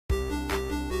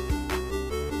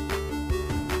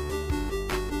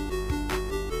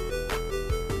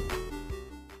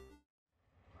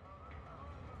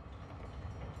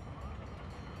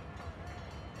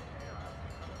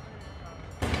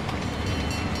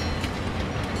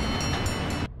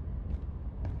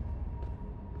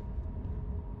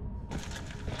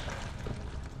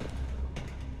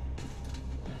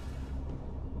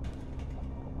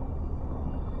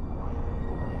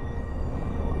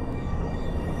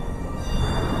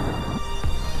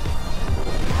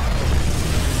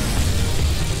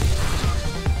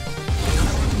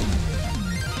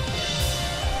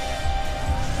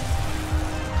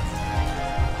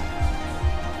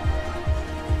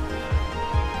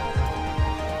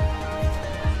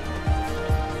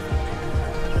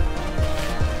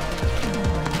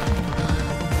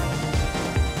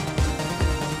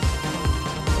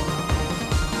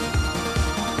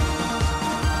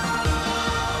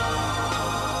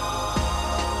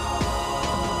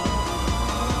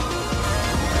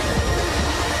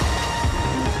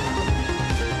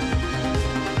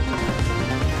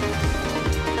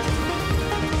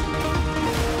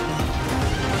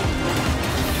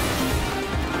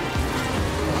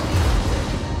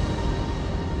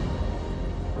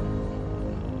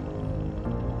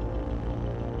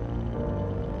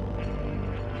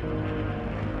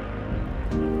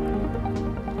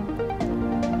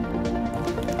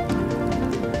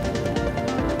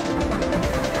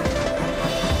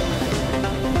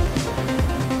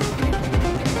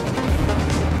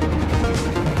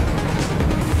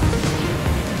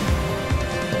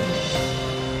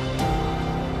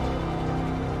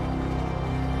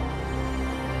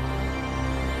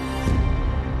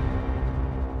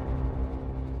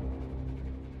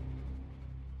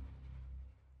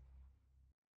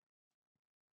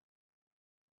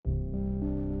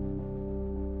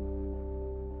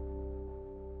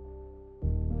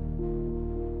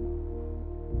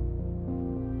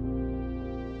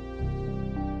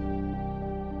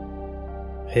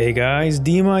Hey guys,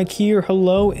 D-Mike here,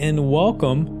 hello and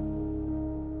welcome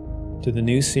to the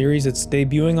new series that's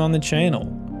debuting on the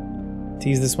channel.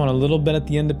 Tease this one a little bit at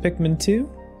the end of Pikmin 2,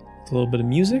 with a little bit of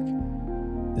music.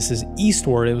 This is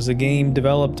Eastward. It was a game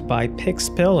developed by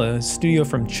Pixpil, a studio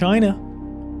from China,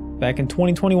 back in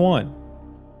 2021.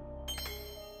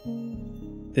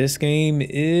 This game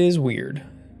is weird,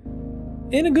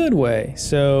 in a good way,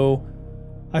 so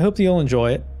I hope that you'll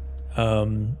enjoy it.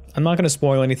 I'm not going to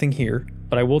spoil anything here,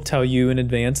 but I will tell you in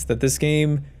advance that this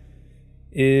game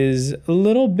is a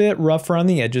little bit rough around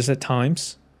the edges at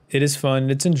times. It is fun,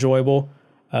 it's enjoyable,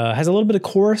 has a little bit of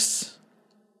coarse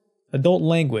adult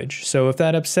language, so if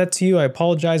that upsets you, I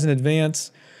apologize in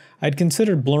advance. I'd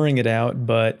considered blurring it out,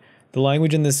 but the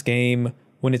language in this game,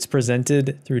 when it's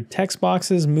presented through text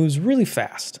boxes, moves really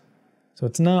fast, so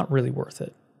it's not really worth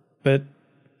it. But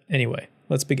anyway,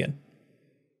 let's begin.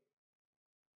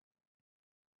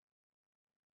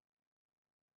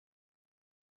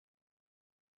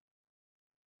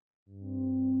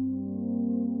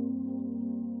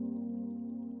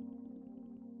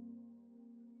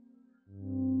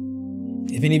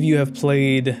 If any of you have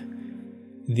played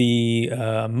the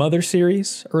Mother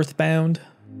series, Earthbound,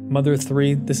 Mother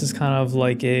 3, this is kind of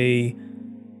like a,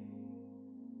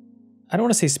 I don't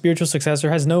want to say spiritual successor,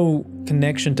 has no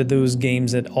connection to those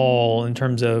games at all in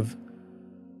terms of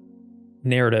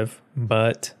narrative,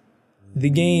 but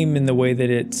the game in the way that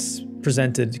it's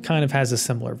presented kind of has a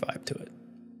similar vibe to it.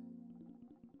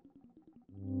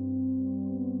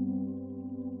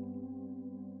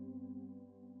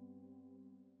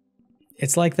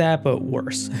 It's like that, but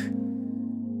worse.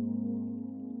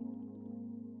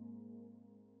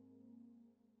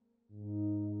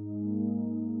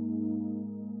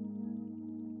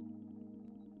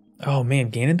 Oh man,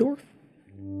 Ganondorf?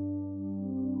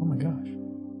 Oh my gosh.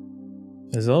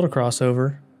 The Zelda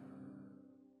crossover.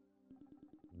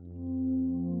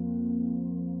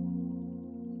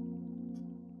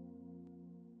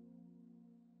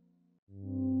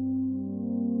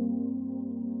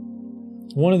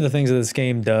 One of the things that this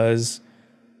game does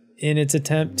in its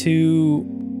attempt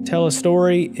to tell a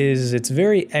story is it's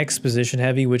very exposition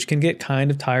heavy, which can get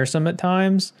kind of tiresome at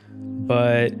times,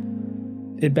 but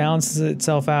it balances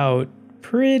itself out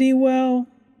pretty well.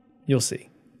 You'll see.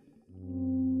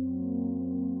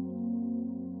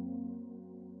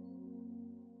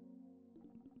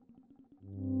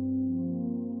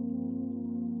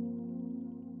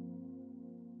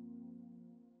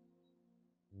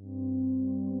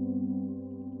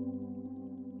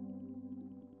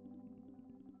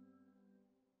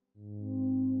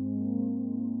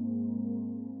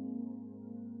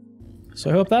 So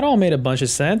I hope that all made a bunch of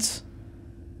sense.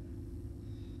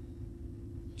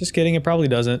 Just kidding, it probably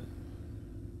doesn't.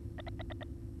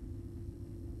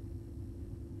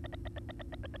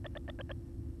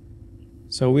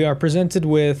 So we are presented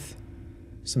with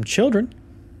some children.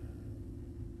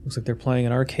 Looks like they're playing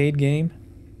an arcade game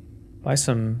by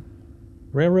some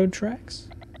railroad tracks.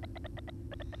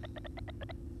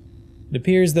 It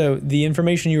appears though the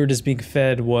information you were just being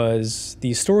fed was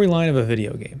the storyline of a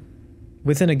video game.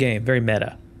 Within a game, very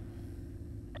meta.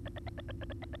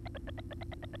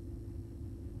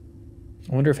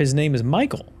 I wonder if his name is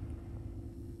Michael.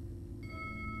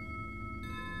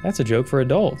 That's a joke for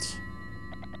adults.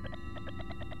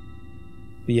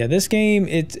 But yeah, this game,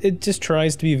 it just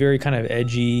tries to be very kind of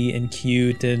edgy and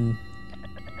cute and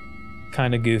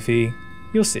kind of goofy.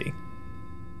 You'll see.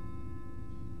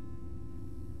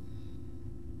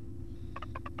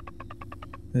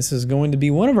 This is going to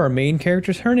be one of our main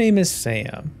characters. Her name is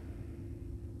Sam.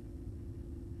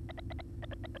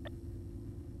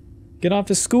 Get off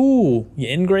to school, you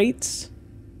ingrates.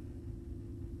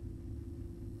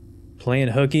 Playing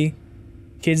hooky.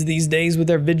 Kids these days with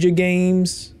their video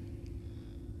games.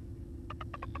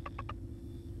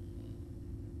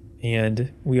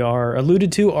 And we are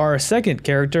alluded to our second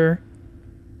character,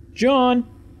 John.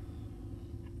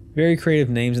 Very creative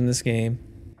names in this game.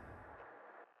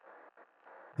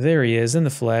 There he is in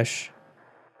the flesh.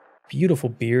 Beautiful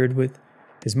beard with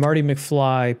his Marty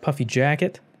McFly puffy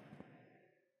jacket.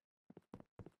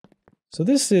 So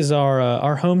this is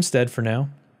our homestead for now.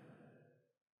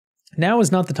 Now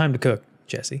is not the time to cook,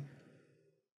 Jesse.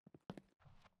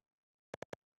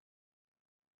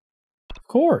 Of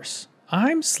course,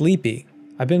 I'm sleepy.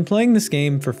 I've been playing this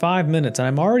game for 5 minutes and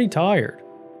I'm already tired.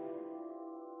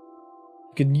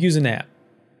 You could use a nap.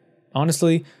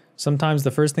 Honestly, sometimes the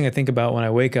first thing I think about when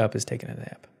I wake up is taking a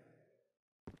nap.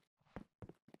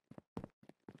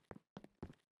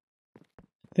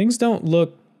 Things don't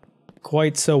look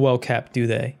quite so well kept, do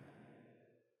they?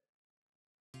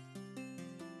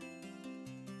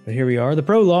 But here we are, the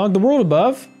prologue, the world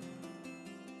above.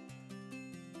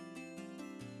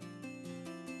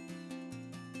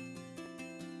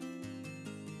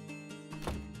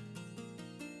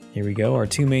 Here we go, our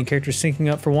two main characters syncing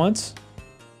up for once.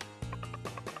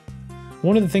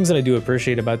 One of the things that I do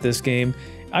appreciate about this game,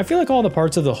 I feel like all the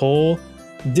parts of the whole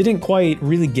didn't quite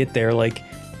really get there. Like,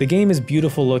 the game is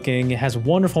beautiful looking, it has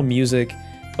wonderful music,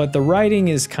 but the writing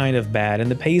is kind of bad and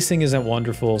the pacing isn't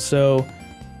wonderful. So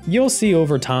you'll see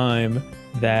over time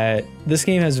that this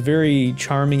game has very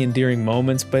charming, endearing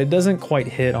moments, but it doesn't quite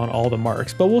hit on all the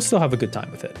marks, but we'll still have a good time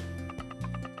with it.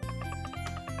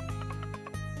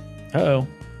 Uh-oh.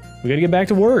 We gotta get back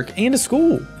to work and to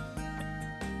school.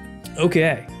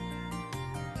 Okay.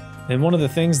 And one of the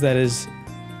things that is...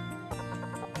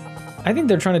 I think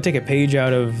they're trying to take a page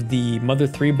out of the Mother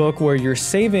 3 book where your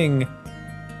saving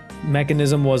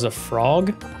mechanism was a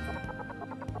frog.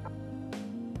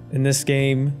 In this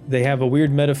game, they have a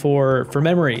weird metaphor for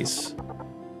memories.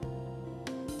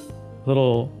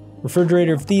 Little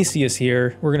refrigerator of Theseus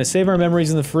here. We're gonna save our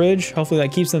memories in the fridge. Hopefully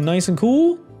that keeps them nice and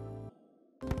cool.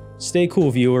 Stay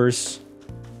cool, viewers.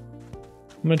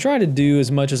 I'm gonna try to do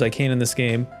as much as I can in this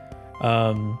game.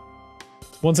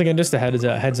 Once again, just a heads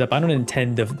up, I don't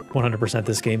intend to 100%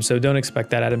 this game, so don't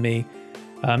expect that out of me.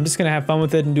 I'm just gonna have fun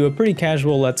with it and do a pretty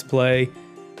casual let's play.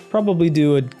 Probably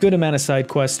do a good amount of side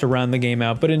quests to round the game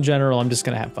out, but in general, I'm just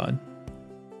gonna have fun.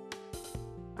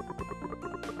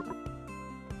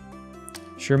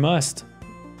 Sure must.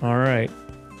 All right.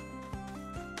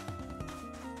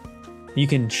 You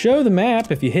can show the map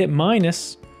if you hit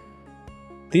minus.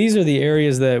 These are the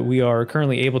areas that we are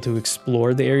currently able to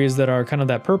explore. The areas that are kind of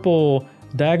that purple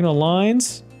diagonal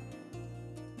lines.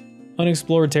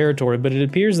 Unexplored territory, but it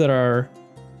appears that our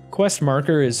quest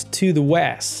marker is to the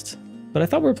west. But I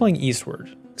thought we were playing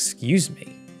Eastward. Excuse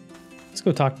me. Let's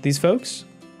go talk to these folks.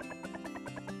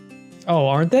 Oh,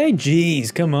 aren't they?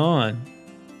 Jeez, come on.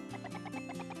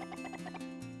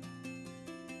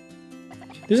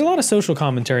 There's a lot of social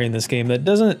commentary in this game that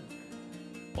doesn't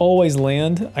always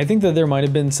land. I think that there might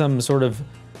have been some sort of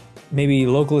maybe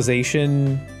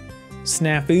localization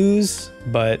snafus,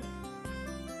 but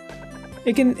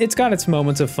it's got its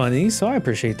moments of funny, so I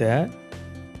appreciate that.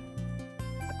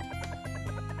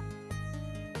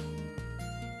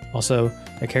 Also,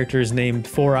 a character is named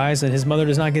Four Eyes and his mother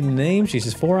does not get a name. She's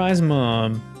just Four Eyes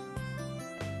Mom.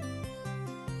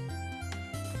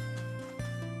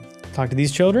 Talk to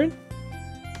these children?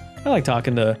 I like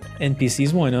talking to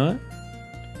NPCs, why not?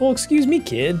 Well, excuse me,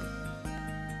 kid.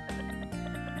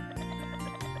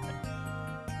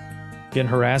 Getting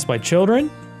harassed by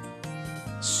children?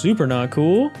 Super not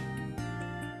cool.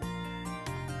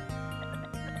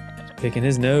 Picking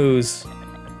his nose.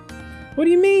 What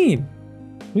do you mean?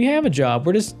 We have a job,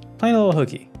 we're just playing a little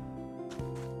hooky.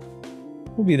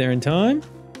 We'll be there in time.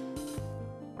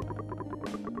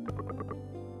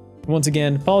 Once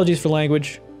again, apologies for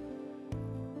language.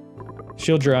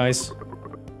 Shield your eyes.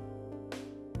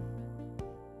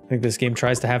 I think this game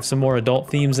tries to have some more adult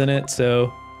themes in it,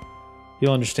 so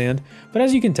you'll understand. But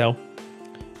as you can tell,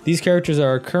 these characters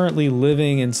are currently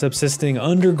living and subsisting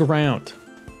underground.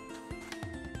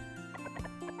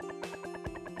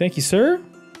 Thank you, sir.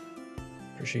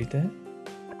 Appreciate that.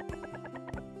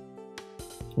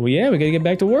 Well, yeah, we gotta get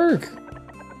back to work.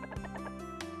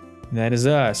 And that is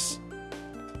us.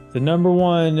 The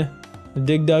 #1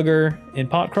 Dig Dugger in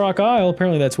Pot Crock Isle.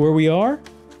 Apparently that's where we are.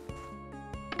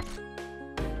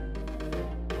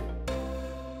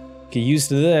 Get used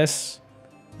to this.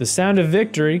 The sound of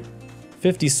victory.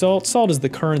 50 salt. Salt is the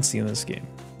currency in this game.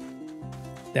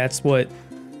 That's what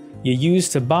you use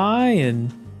to buy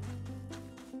and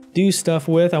do stuff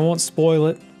with. I won't spoil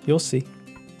it. You'll see.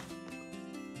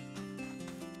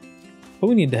 But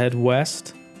we need to head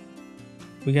west.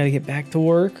 We gotta get back to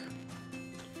work.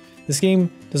 This game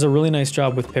does a really nice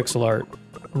job with pixel art.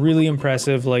 Really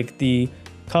impressive. Like, the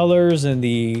colors and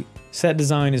the set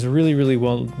design is really, really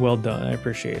well done. I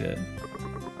appreciate it.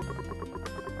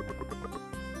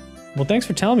 Well, thanks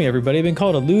for telling me, everybody. I've been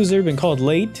called a loser, been called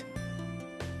late.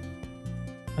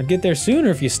 I'd get there sooner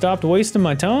if you stopped wasting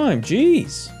my time.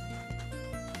 Jeez.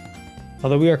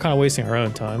 Although we are kind of wasting our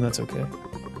own time. That's okay.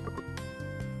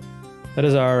 That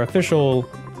is our official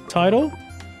title.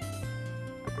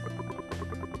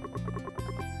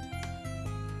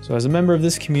 So as a member of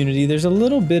this community, there's a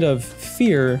little bit of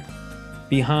fear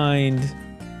behind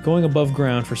going above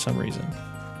ground for some reason.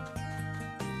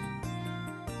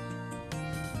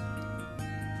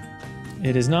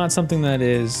 It is not something that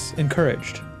is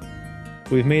encouraged.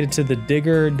 We've made it to the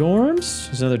digger dorms.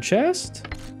 There's another chest.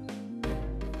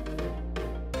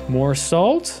 More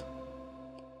salt.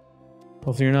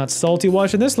 Hopefully you're not salty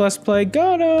watching this Let's Play.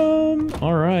 Got him!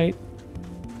 Alright.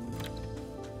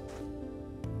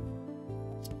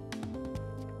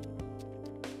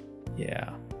 Yeah.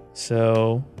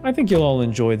 So, I think you'll all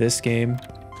enjoy this game.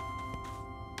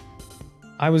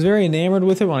 I was very enamored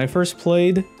with it when I first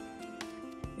played.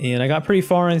 And I got pretty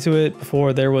far into it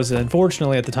before there was,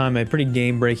 unfortunately at the time, a pretty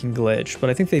game-breaking glitch.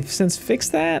 But I think they've since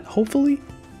fixed that, hopefully.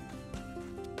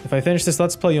 If I finish this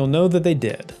Let's Play, you'll know that they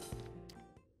did.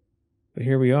 But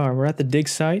here we are, we're at the dig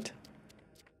site.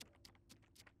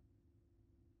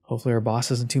 Hopefully our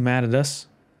boss isn't too mad at us.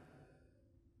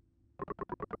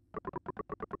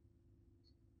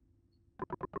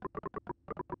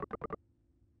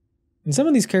 And some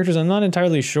of these characters, I'm not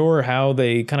entirely sure how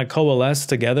they kind of coalesce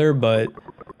together, but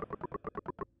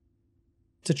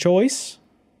it's a choice.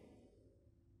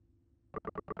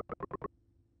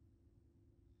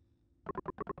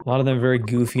 A lot of them are very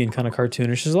goofy and kind of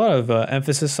cartoonish. There's a lot of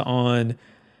emphasis on...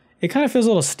 It kind of feels a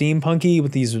little steampunky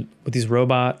with these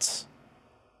robots.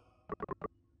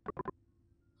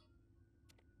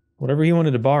 Whatever he wanted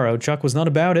to borrow, Chuck was not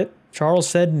about it. Charles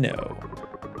said no.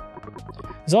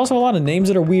 There's also a lot of names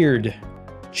that are weird.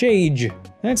 Chage.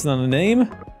 That's not a name.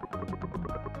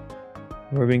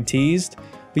 We're being teased.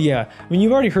 But yeah, I mean,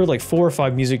 you've already heard like 4 or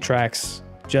 5 music tracks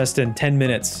just in 10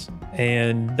 minutes.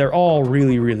 And they're all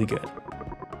really, really good.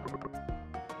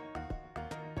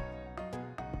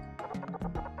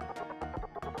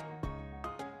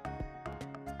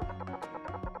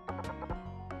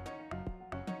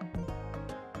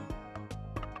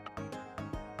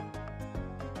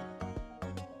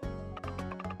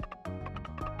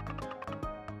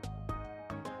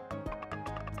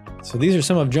 So these are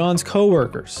some of John's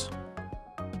co-workers.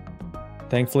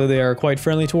 Thankfully, they are quite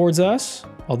friendly towards us,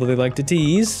 although they like to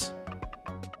tease.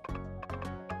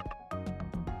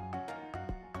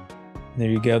 There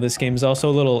you go. This game is also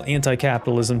a little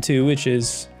anti-capitalism too, which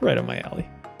is right up my alley.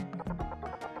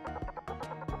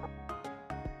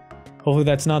 Hopefully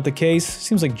that's not the case.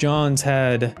 Seems like John's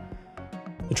had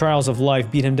the trials of life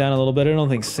beat him down a little bit. I don't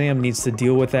think Sam needs to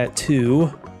deal with that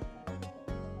too.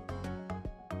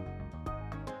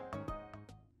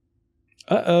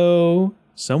 Uh-oh,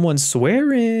 someone's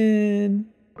swearing.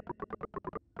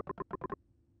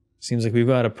 Seems like we've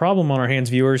got a problem on our hands,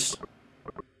 viewers.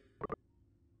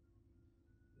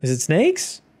 Is it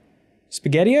snakes?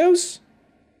 SpaghettiOs?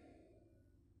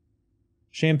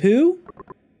 Shampoo?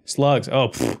 Slugs. Oh,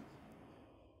 pfft.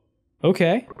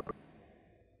 Okay.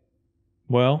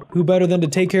 Well, who better than to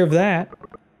take care of that?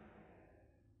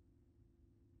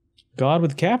 God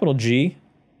with capital G.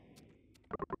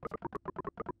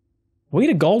 Wait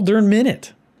a goddamn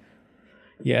minute.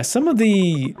 Yeah, some of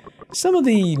the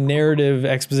narrative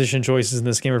exposition choices in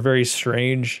this game are very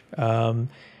strange.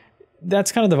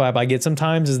 That's kind of the vibe I get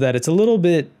sometimes, is that it's a little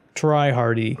bit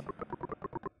try-hardy.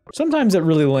 Sometimes it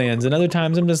really lands, and other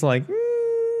times I'm just like,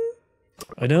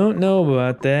 I don't know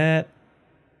about that.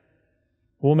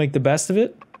 We'll make the best of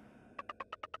it.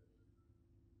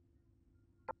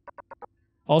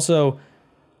 Also,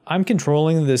 I'm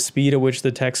controlling the speed at which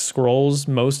the text scrolls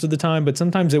most of the time, but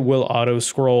sometimes it will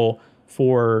auto-scroll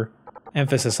for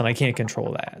emphasis, and I can't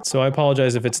control that. So I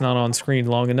apologize if it's not on screen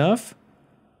long enough.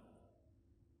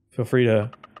 Feel free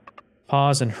to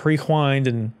pause and rewind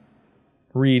and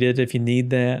read it if you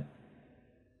need that.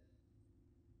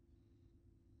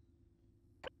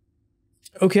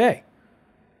 Okay,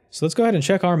 so let's go ahead and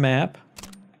check our map.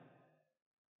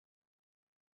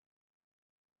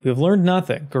 We have learned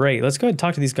nothing. Great. Let's go ahead and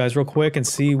talk to these guys real quick and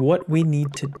see what we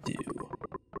need to do.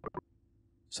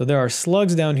 So there are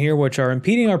slugs down here which are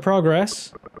impeding our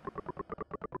progress.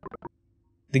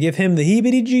 They give him the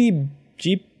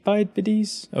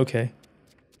heebity-jeebities? Okay.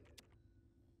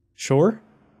 Sure.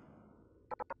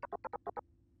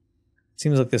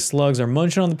 Seems like the slugs are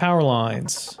munching on the power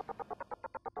lines.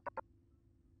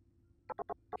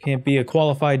 Can't be a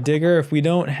qualified digger if we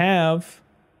don't have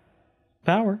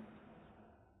power.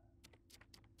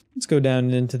 Let's go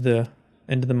down into the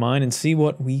mine and see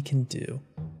what we can do.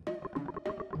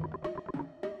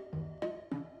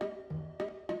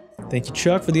 Thank you,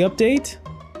 Chuck, for the update.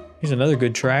 Here's another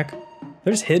good track.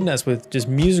 They're just hitting us with just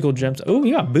musical gems. Oh,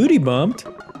 we got booty bumped.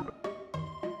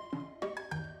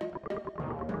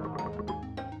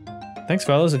 Thanks,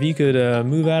 fellas. If you could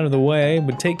move out of the way,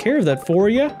 would take care of that for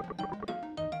you.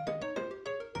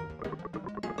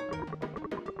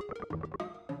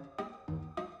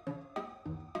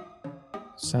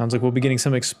 Sounds like we'll be getting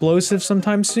some explosives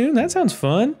sometime soon. That sounds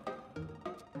fun.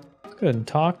 Let's go ahead and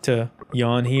talk to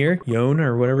Jan here. Yon,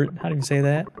 or whatever. How do you say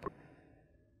that?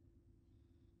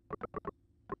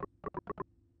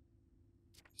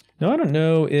 No, I don't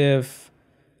know if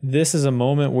this is a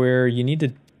moment where you need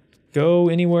to go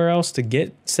anywhere else to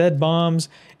get said bombs.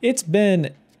 It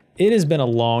has been a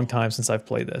long time since I've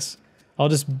played this. I'll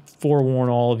just forewarn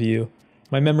all of you.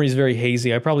 My memory is very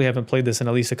hazy. I probably haven't played this in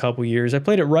at least a couple years. I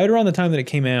played it right around the time that it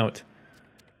came out,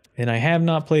 and I have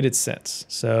not played it since.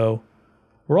 So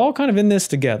we're all kind of in this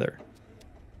together.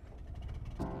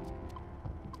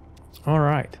 All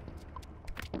right.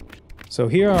 So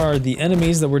here are the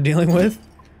enemies that we're dealing with.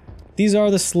 These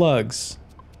are the slugs.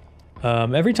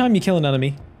 Every time you kill an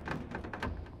enemy,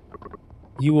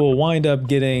 you will wind up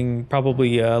getting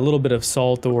probably a little bit of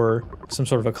salt or some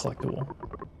sort of a collectible.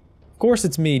 Of course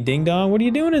it's me, Ding Dong. What are you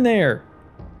doing in there?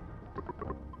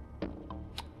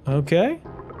 Okay.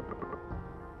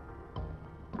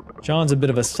 John's a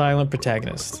bit of a silent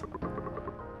protagonist.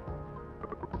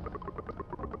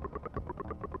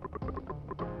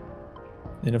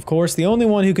 And of course, the only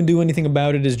one who can do anything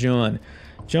about it is John.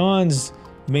 John's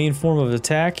main form of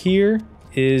attack here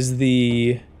is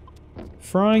the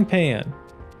frying pan.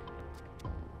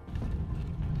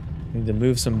 Need to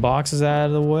move some boxes out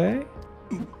of the way.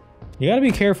 You gotta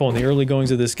be careful in the early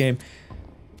goings of this game.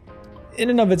 In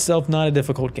and of itself, not a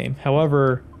difficult game.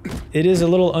 However, it is a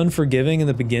little unforgiving in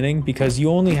the beginning because you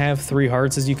only have 3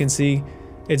 hearts, as you can see.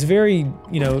 It's very,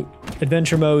 you know,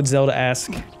 adventure mode,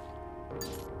 Zelda-esque.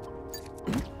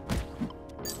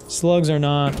 Slugs are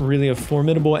not really a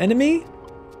formidable enemy.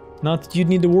 Not that you'd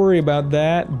need to worry about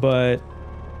that, but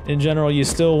in general, you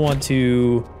still want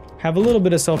to have a little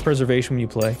bit of self-preservation when you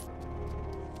play.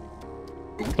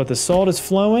 But the salt is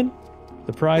flowing.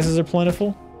 The prizes are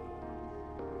plentiful.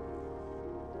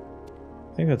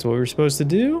 I think that's what we were supposed to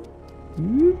do.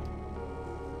 Ooh.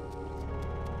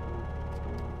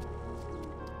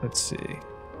 Let's see.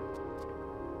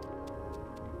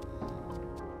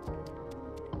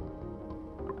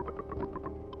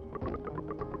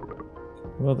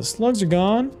 Well, the slugs are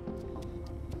gone.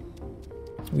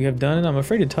 We have done it. I'm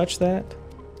afraid to touch that.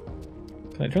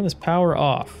 Can I turn this power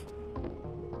off?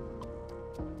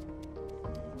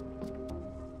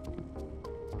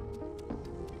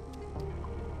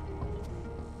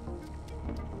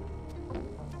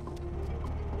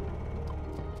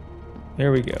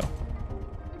 There we go.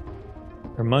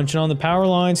 We're munching on the power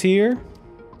lines here.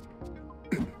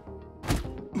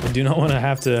 I do not want to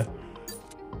have to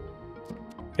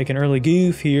make an early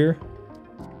goof here.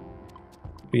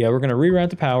 But yeah, we're going to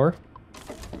reroute the power.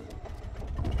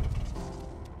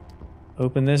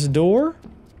 Open this door.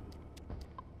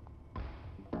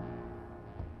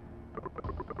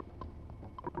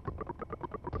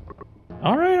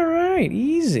 All right,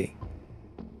 easy.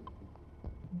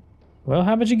 Well,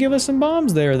 how about you give us some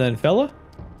bombs there then, fella?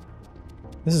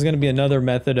 This is going to be another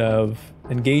method of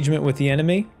engagement with the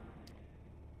enemy.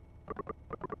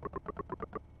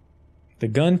 The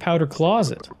gunpowder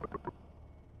closet.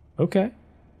 Okay.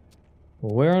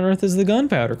 Well, where on earth is the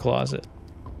gunpowder closet?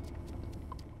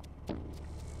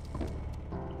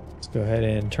 Let's go ahead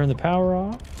and turn the power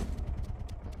off.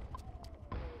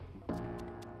 I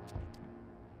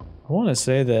want to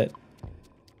say that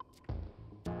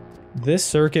this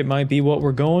circuit might be what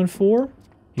we're going for.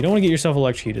 You don't want to get yourself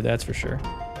electrocuted, that's for sure.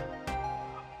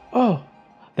 Oh,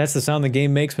 that's the sound the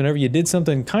game makes whenever you did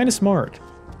something kind of smart.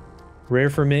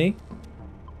 Rare for me,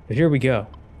 but here we go.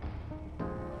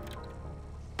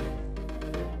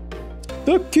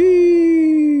 The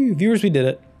key! Viewers, we did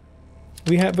it.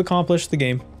 We have accomplished the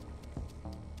game.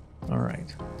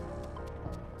 Alright.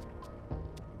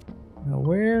 Now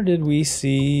where did we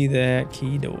see that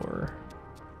key door?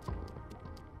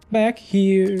 Back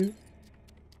here.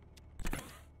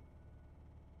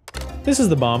 This is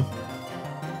the bomb.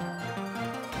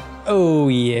 Oh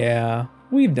yeah,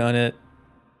 we've done it.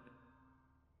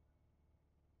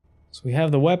 So we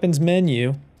have the weapons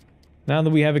menu. Now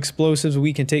that we have explosives,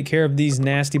 we can take care of these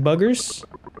nasty buggers.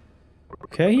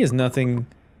 Okay, he has nothing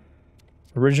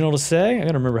original to say. I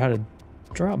gotta remember how to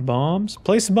drop bombs.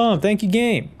 Place a bomb, thank you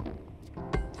game.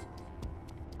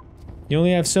 You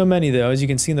only have so many though. As you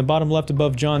can see in the bottom left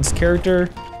above John's character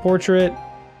portrait,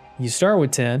 you start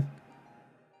with 10.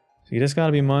 So you just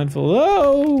gotta be mindful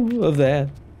of that.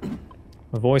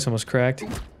 My voice almost cracked.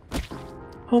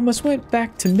 Almost went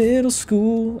back to middle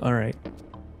school. Alright.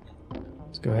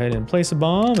 Let's go ahead and place a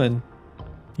bomb and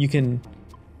you can...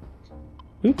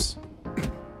 Oops.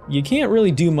 You can't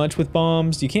really do much with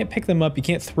bombs. You can't pick them up, you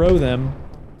can't throw them.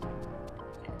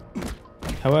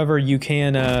 However, you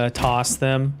can toss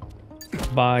them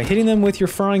by hitting them with your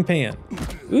frying pan.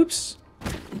 Oops.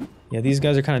 Yeah, these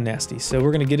guys are kind of nasty. So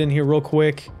we're gonna get in here real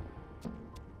quick.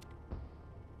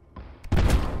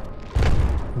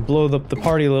 Blow up the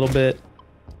party a little bit.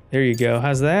 There you go.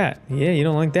 How's that? Yeah, you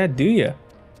don't like that, do you?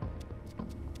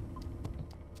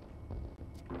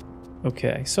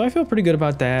 Okay, so I feel pretty good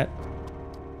about that.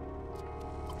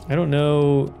 I don't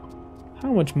know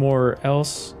how much more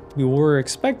else we were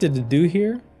expected to do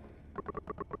here.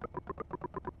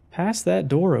 Past that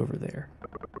door over there.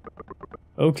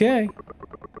 Okay.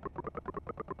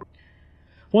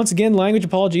 Once again, language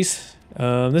apologies.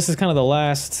 This is kind of the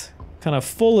last kind of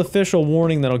full official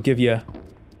warning that I'll give you.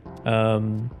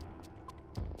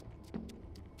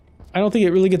 I don't think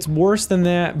it really gets worse than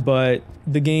that, but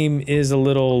the game is a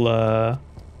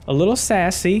little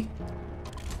sassy.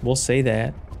 We'll say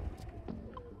that.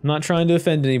 I'm not trying to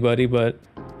offend anybody, but,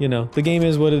 you know, the game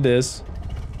is what it is.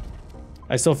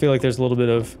 I still feel like there's a little bit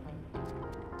of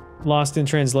lost in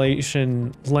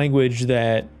translation language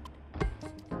that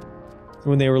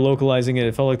when they were localizing it,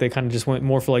 it felt like they kind of just went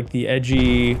more for like the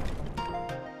edgy,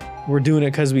 we're doing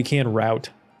it because we can route.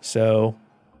 So,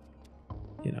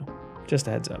 you know, just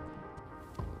a heads up.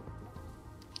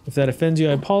 If that offends you,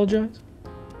 I apologize.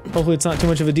 Hopefully it's not too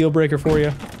much of a deal breaker for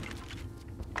you.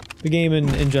 The game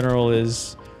in general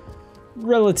is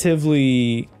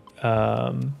relatively,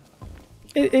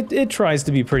 it tries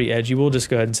to be pretty edgy. We'll just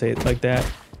go ahead and say it like that.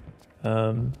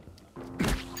 But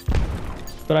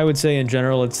I would say in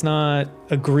general, it's not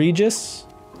egregious.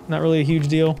 Not really a huge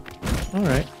deal.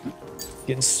 Alright.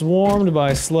 Getting swarmed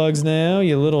by slugs now,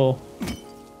 you little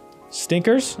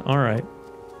stinkers. Alright.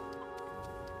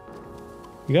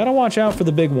 You gotta watch out for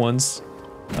the big ones.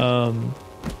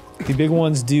 The big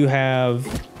ones do have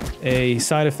a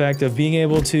side effect of being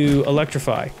able to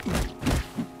electrify.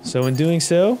 So in doing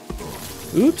so,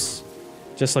 oops,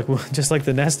 just like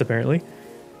the nest apparently.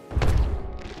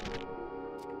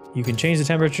 You can change the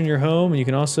temperature in your home, and you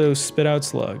can also spit out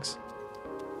slugs.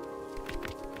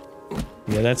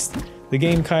 Yeah, that's the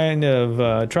game kind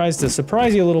of tries to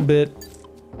surprise you a little bit,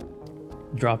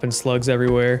 dropping slugs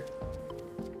everywhere.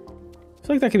 I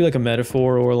feel like that could be like a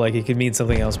metaphor, or like it could mean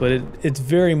something else, but it's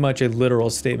very much a literal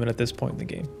statement at this point in the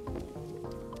game.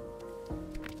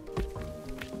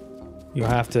 You'll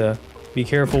have to be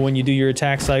careful when you do your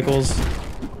attack cycles.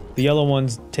 The yellow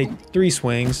ones take 3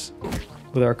 swings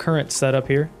with our current setup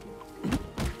here.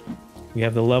 We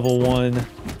have the level 1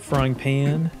 frying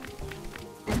pan,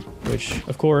 which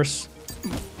of course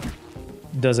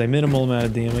does a minimal amount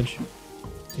of damage,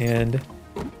 and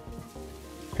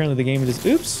apparently the game is,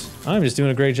 oops, I'm just doing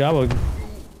a great job of,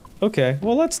 okay,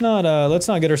 well let's not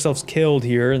get ourselves killed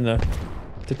here in the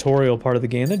tutorial part of the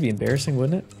game. That'd be embarrassing,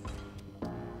 wouldn't it?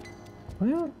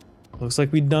 Well, looks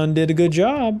like we did a good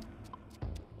job.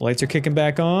 Lights are kicking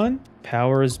back on.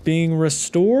 Power is being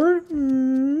restored.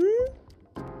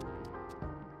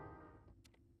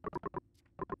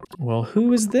 Well,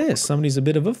 who is this? Somebody's a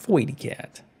bit of a foidy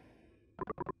cat.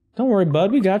 Don't worry,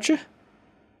 bud, we got you.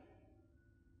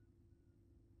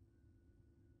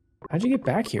 How'd you get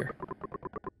back here?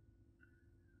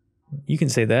 You can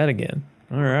say that again.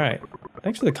 All right.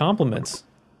 Thanks for the compliments.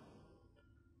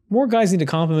 More guys need to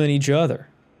compliment each other.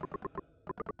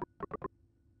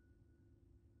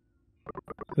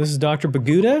 This is Dr.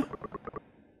 Baguda?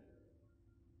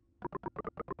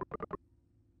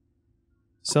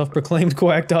 Self-proclaimed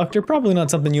quack doctor? Probably not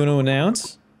something you want to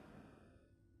announce.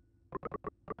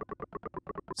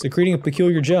 Secreting a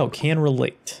peculiar gel. Can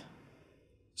relate.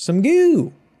 Some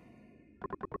goo!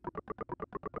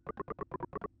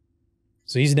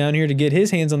 So he's down here to get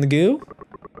his hands on the goo.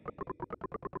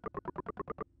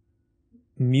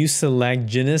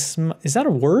 Mucilaginous. Is that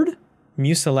a word?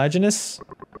 Mucilaginous?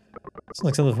 Sounds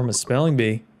like something from a spelling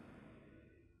bee.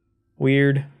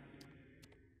 Weird.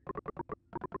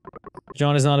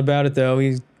 John is not about it though.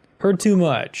 He's heard too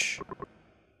much.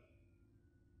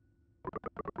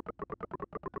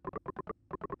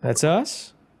 That's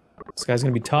us? This guy's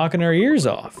gonna be talking our ears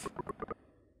off.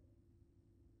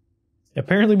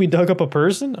 Apparently we dug up a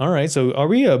person? Alright, so are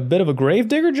we a bit of a grave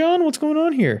digger, John? What's going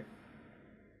on here?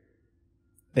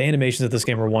 The animations of this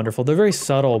game are wonderful. They're very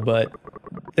subtle, but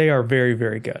they are very,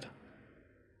 very good.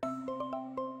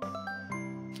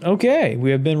 Okay,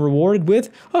 we have been rewarded with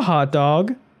a hot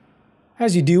dog.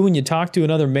 As you do when you talk to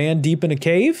another man deep in a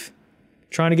cave,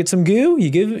 trying to get some goo, he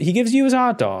gives you his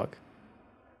hot dog.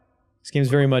 This game's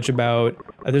very much about,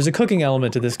 there's a cooking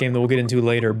element to this game that we'll get into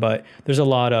later, but there's a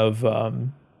lot of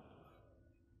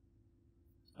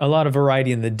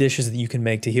variety in the dishes that you can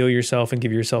make to heal yourself and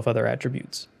give yourself other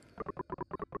attributes.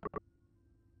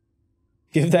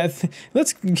 Give that,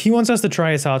 he wants us to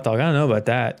try his hot dog. I don't know about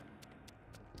that.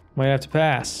 Might have to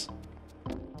pass.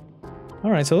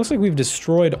 Alright, so it looks like we've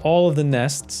destroyed all of the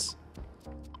nests.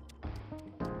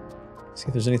 See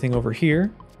if there's anything over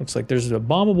here. Looks like there's a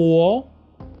bombable wall.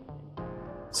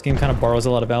 This game kind of borrows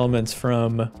a lot of elements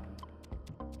from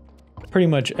pretty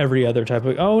much every other type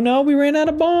of... Oh no, we ran out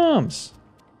of bombs!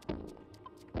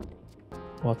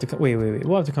 We'll have to... Wait.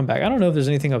 We'll have to come back. I don't know if there's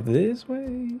anything up this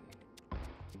way.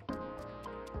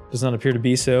 Does not appear to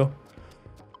be so.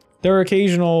 There are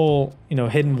occasional, you know,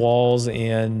 hidden walls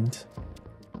and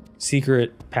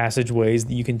secret passageways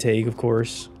that you can take, of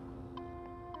course.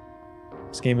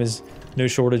 This game has no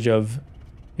shortage of,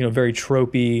 you know, very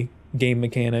tropey game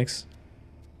mechanics.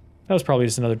 That was probably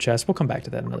just another chest. We'll come back to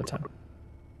that another time.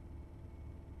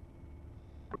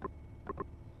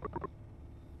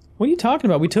 What are you talking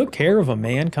about? We took care of them,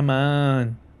 man. Come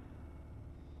on.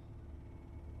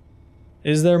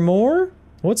 Is there more?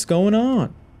 What's going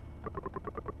on?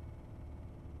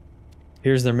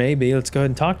 Here's there may be. Let's go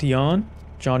ahead and talk to Jan.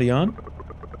 Johnny Jan.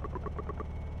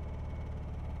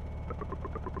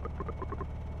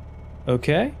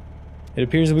 Okay. It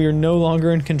appears that we are no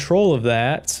longer in control of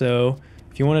that, so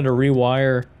if you wanted to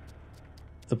rewire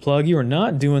the plug, you are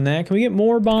not doing that. Can we get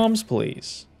more bombs,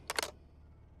 please?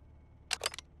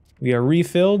 We are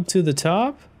refilled to the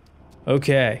top.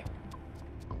 Okay.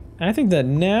 I think that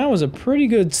now is a pretty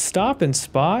good stopping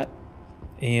spot,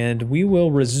 and we will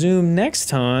resume next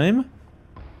time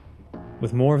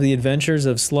with more of the adventures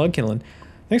of slug killing.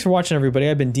 Thanks for watching, everybody.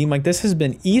 I've been D-Mike. This has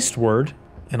been Eastward,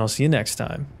 and I'll see you next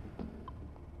time.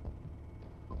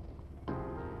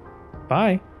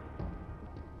 Bye.